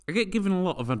I get given a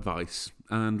lot of advice,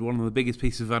 and one of the biggest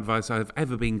pieces of advice I've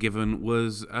ever been given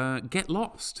was get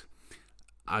lost.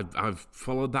 I've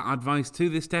followed that advice to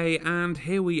this day, and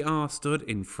here we are stood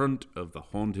in front of the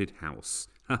haunted house.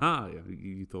 Haha,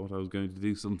 you thought I was going to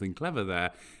do something clever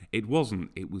there. It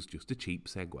wasn't, it was just a cheap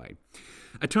segue.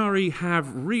 Atari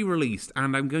have re-released,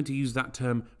 and I'm going to use that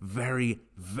term very,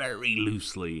 very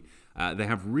loosely. They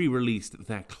have re-released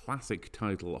their classic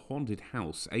title, Haunted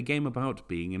House, a game about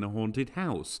being in a haunted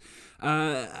house.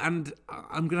 And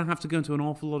I'm going to have to go into an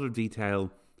awful lot of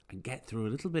detail and get through a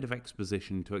little bit of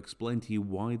exposition to explain to you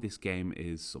why this game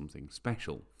is something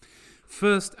special.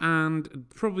 First, and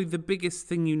probably the biggest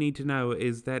thing you need to know,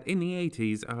 is that in the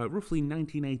 80s, roughly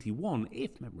 1981,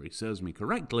 if memory serves me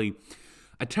correctly,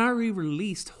 Atari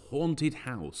released Haunted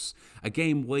House, a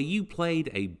game where you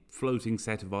played a floating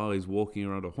set of eyes walking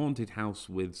around a haunted house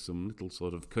with some little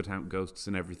sort of cutout ghosts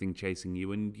and everything chasing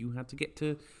you, and you had to get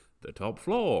to the top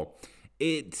floor.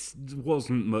 It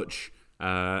wasn't much,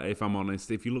 if I'm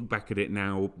honest. If you look back at it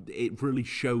now, it really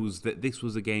shows that this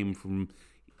was a game from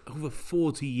over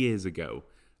 40 years ago.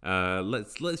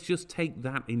 Let's just take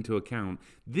that into account.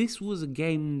 This was a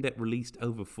game that released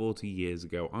over 40 years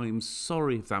ago. I'm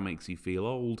sorry if that makes you feel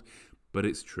old, but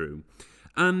it's true.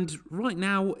 And right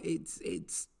now,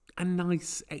 it's a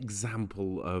nice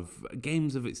example of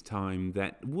games of its time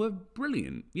that were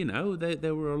brilliant. You know,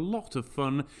 they were a lot of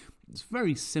fun. It's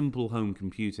very simple home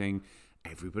computing.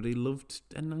 Everybody loved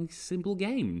a nice, simple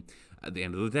game. At the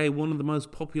end of the day, one of the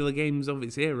most popular games of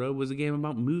its era was a game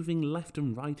about moving left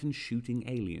and right and shooting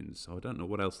aliens, so I don't know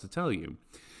what else to tell you.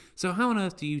 So how on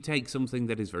earth do you take something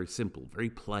that is very simple,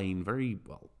 very plain, very,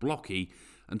 blocky,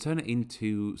 and turn it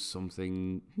into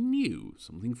something new,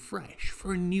 something fresh,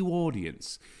 for a new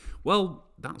audience? Well,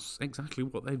 that's exactly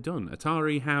what they've done.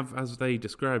 Atari have, as they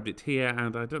described it here,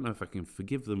 and I don't know if I can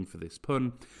forgive them for this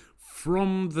pun,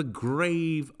 from the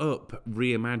grave up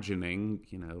reimagining,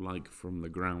 like from the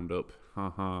ground up,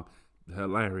 haha,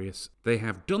 hilarious. They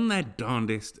have done their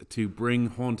darndest to bring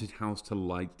Haunted House to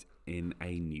light in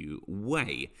a new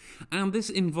way. And this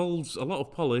involves a lot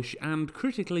of polish and,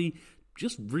 critically,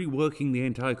 just reworking the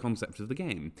entire concept of the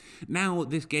game. Now,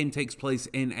 this game takes place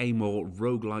in a more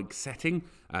roguelike setting.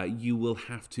 You will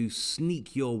have to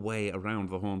sneak your way around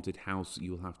the haunted house.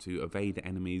 You will have to evade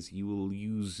enemies. You will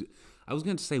use, I was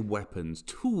going to say weapons,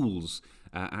 tools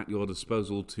at your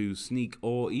disposal to sneak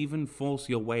or even force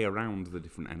your way around the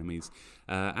different enemies.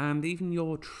 And even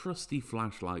your trusty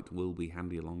flashlight will be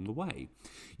handy along the way.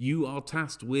 You are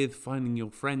tasked with finding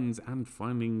your friends and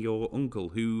finding your uncle,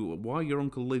 who, why your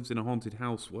uncle lives in a haunted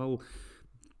house, well,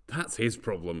 that's his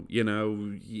problem.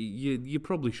 You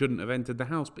probably shouldn't have entered the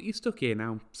house, but you're stuck here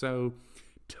now, so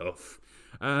tough.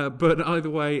 But either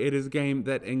way, it is a game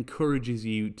that encourages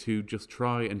you to just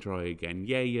try and try again.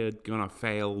 Yeah, you're gonna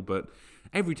fail, but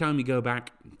every time you go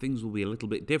back, things will be a little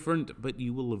bit different, but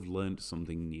you will have learned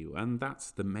something new, and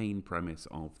that's the main premise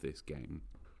of this game.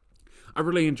 I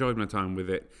really enjoyed my time with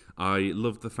it. I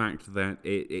loved the fact that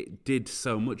it did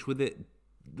so much with it.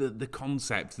 The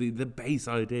concept, the base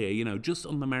idea, just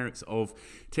on the merits of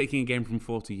taking a game from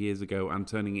 40 years ago and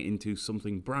turning it into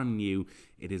something brand new,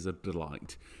 it is a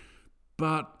delight.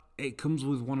 But it comes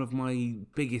with one of my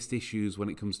biggest issues when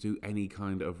it comes to any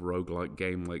kind of roguelike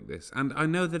game like this. And I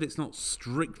know that it's not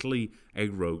strictly a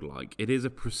roguelike. It is a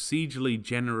procedurally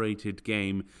generated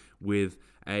game with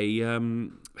a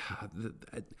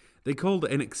they called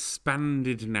it an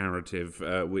expanded narrative,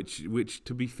 which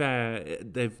to be fair,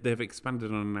 they've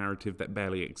expanded on a narrative that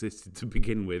barely existed to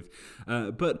begin with.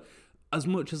 But as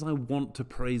much as I want to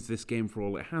praise this game for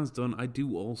all it has done, I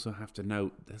do also have to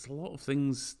note there's a lot of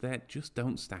things that just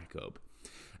don't stack up.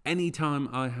 Anytime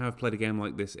I have played a game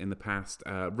like this in the past,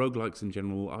 roguelikes in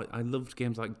general, I loved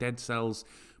games like Dead Cells,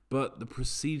 but the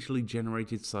procedurally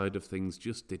generated side of things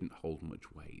just didn't hold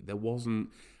much weight. There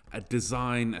wasn't a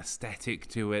design aesthetic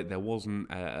to it. There wasn't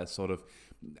a sort of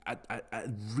a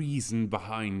reason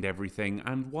behind everything.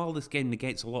 And while this game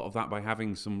negates a lot of that by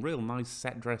having some real nice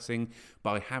set dressing,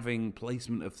 by having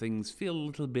placement of things feel a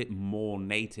little bit more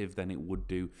native than it would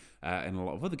do in a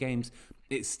lot of other games,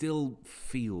 it still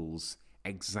feels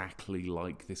exactly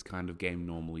like this kind of game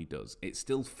normally does. It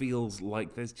still feels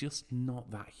like there's just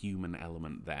not that human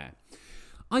element there.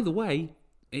 Either way,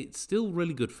 it's still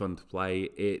really good fun to play.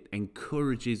 It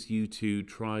encourages you to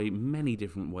try many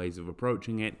different ways of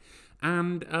approaching it,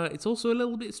 and it's also a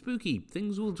little bit spooky.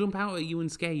 Things will jump out at you and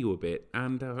scare you a bit.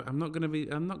 And I'm not gonna be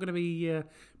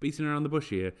beating around the bush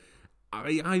here.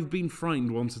 I've been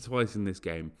frightened once or twice in this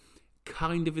game,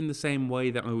 kind of in the same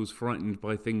way that I was frightened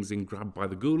by things in Grabbed by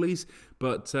the Ghoulies.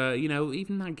 But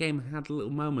even that game had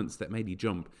little moments that made you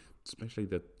jump. especially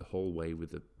the hallway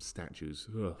with the statues.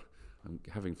 Ugh, I'm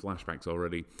having flashbacks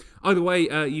already. Either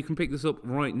way, you can pick this up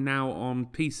right now on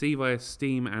PC via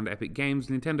Steam and Epic Games,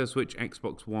 Nintendo Switch,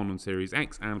 Xbox One and Series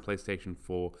X, and PlayStation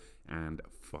 4 and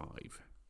 5.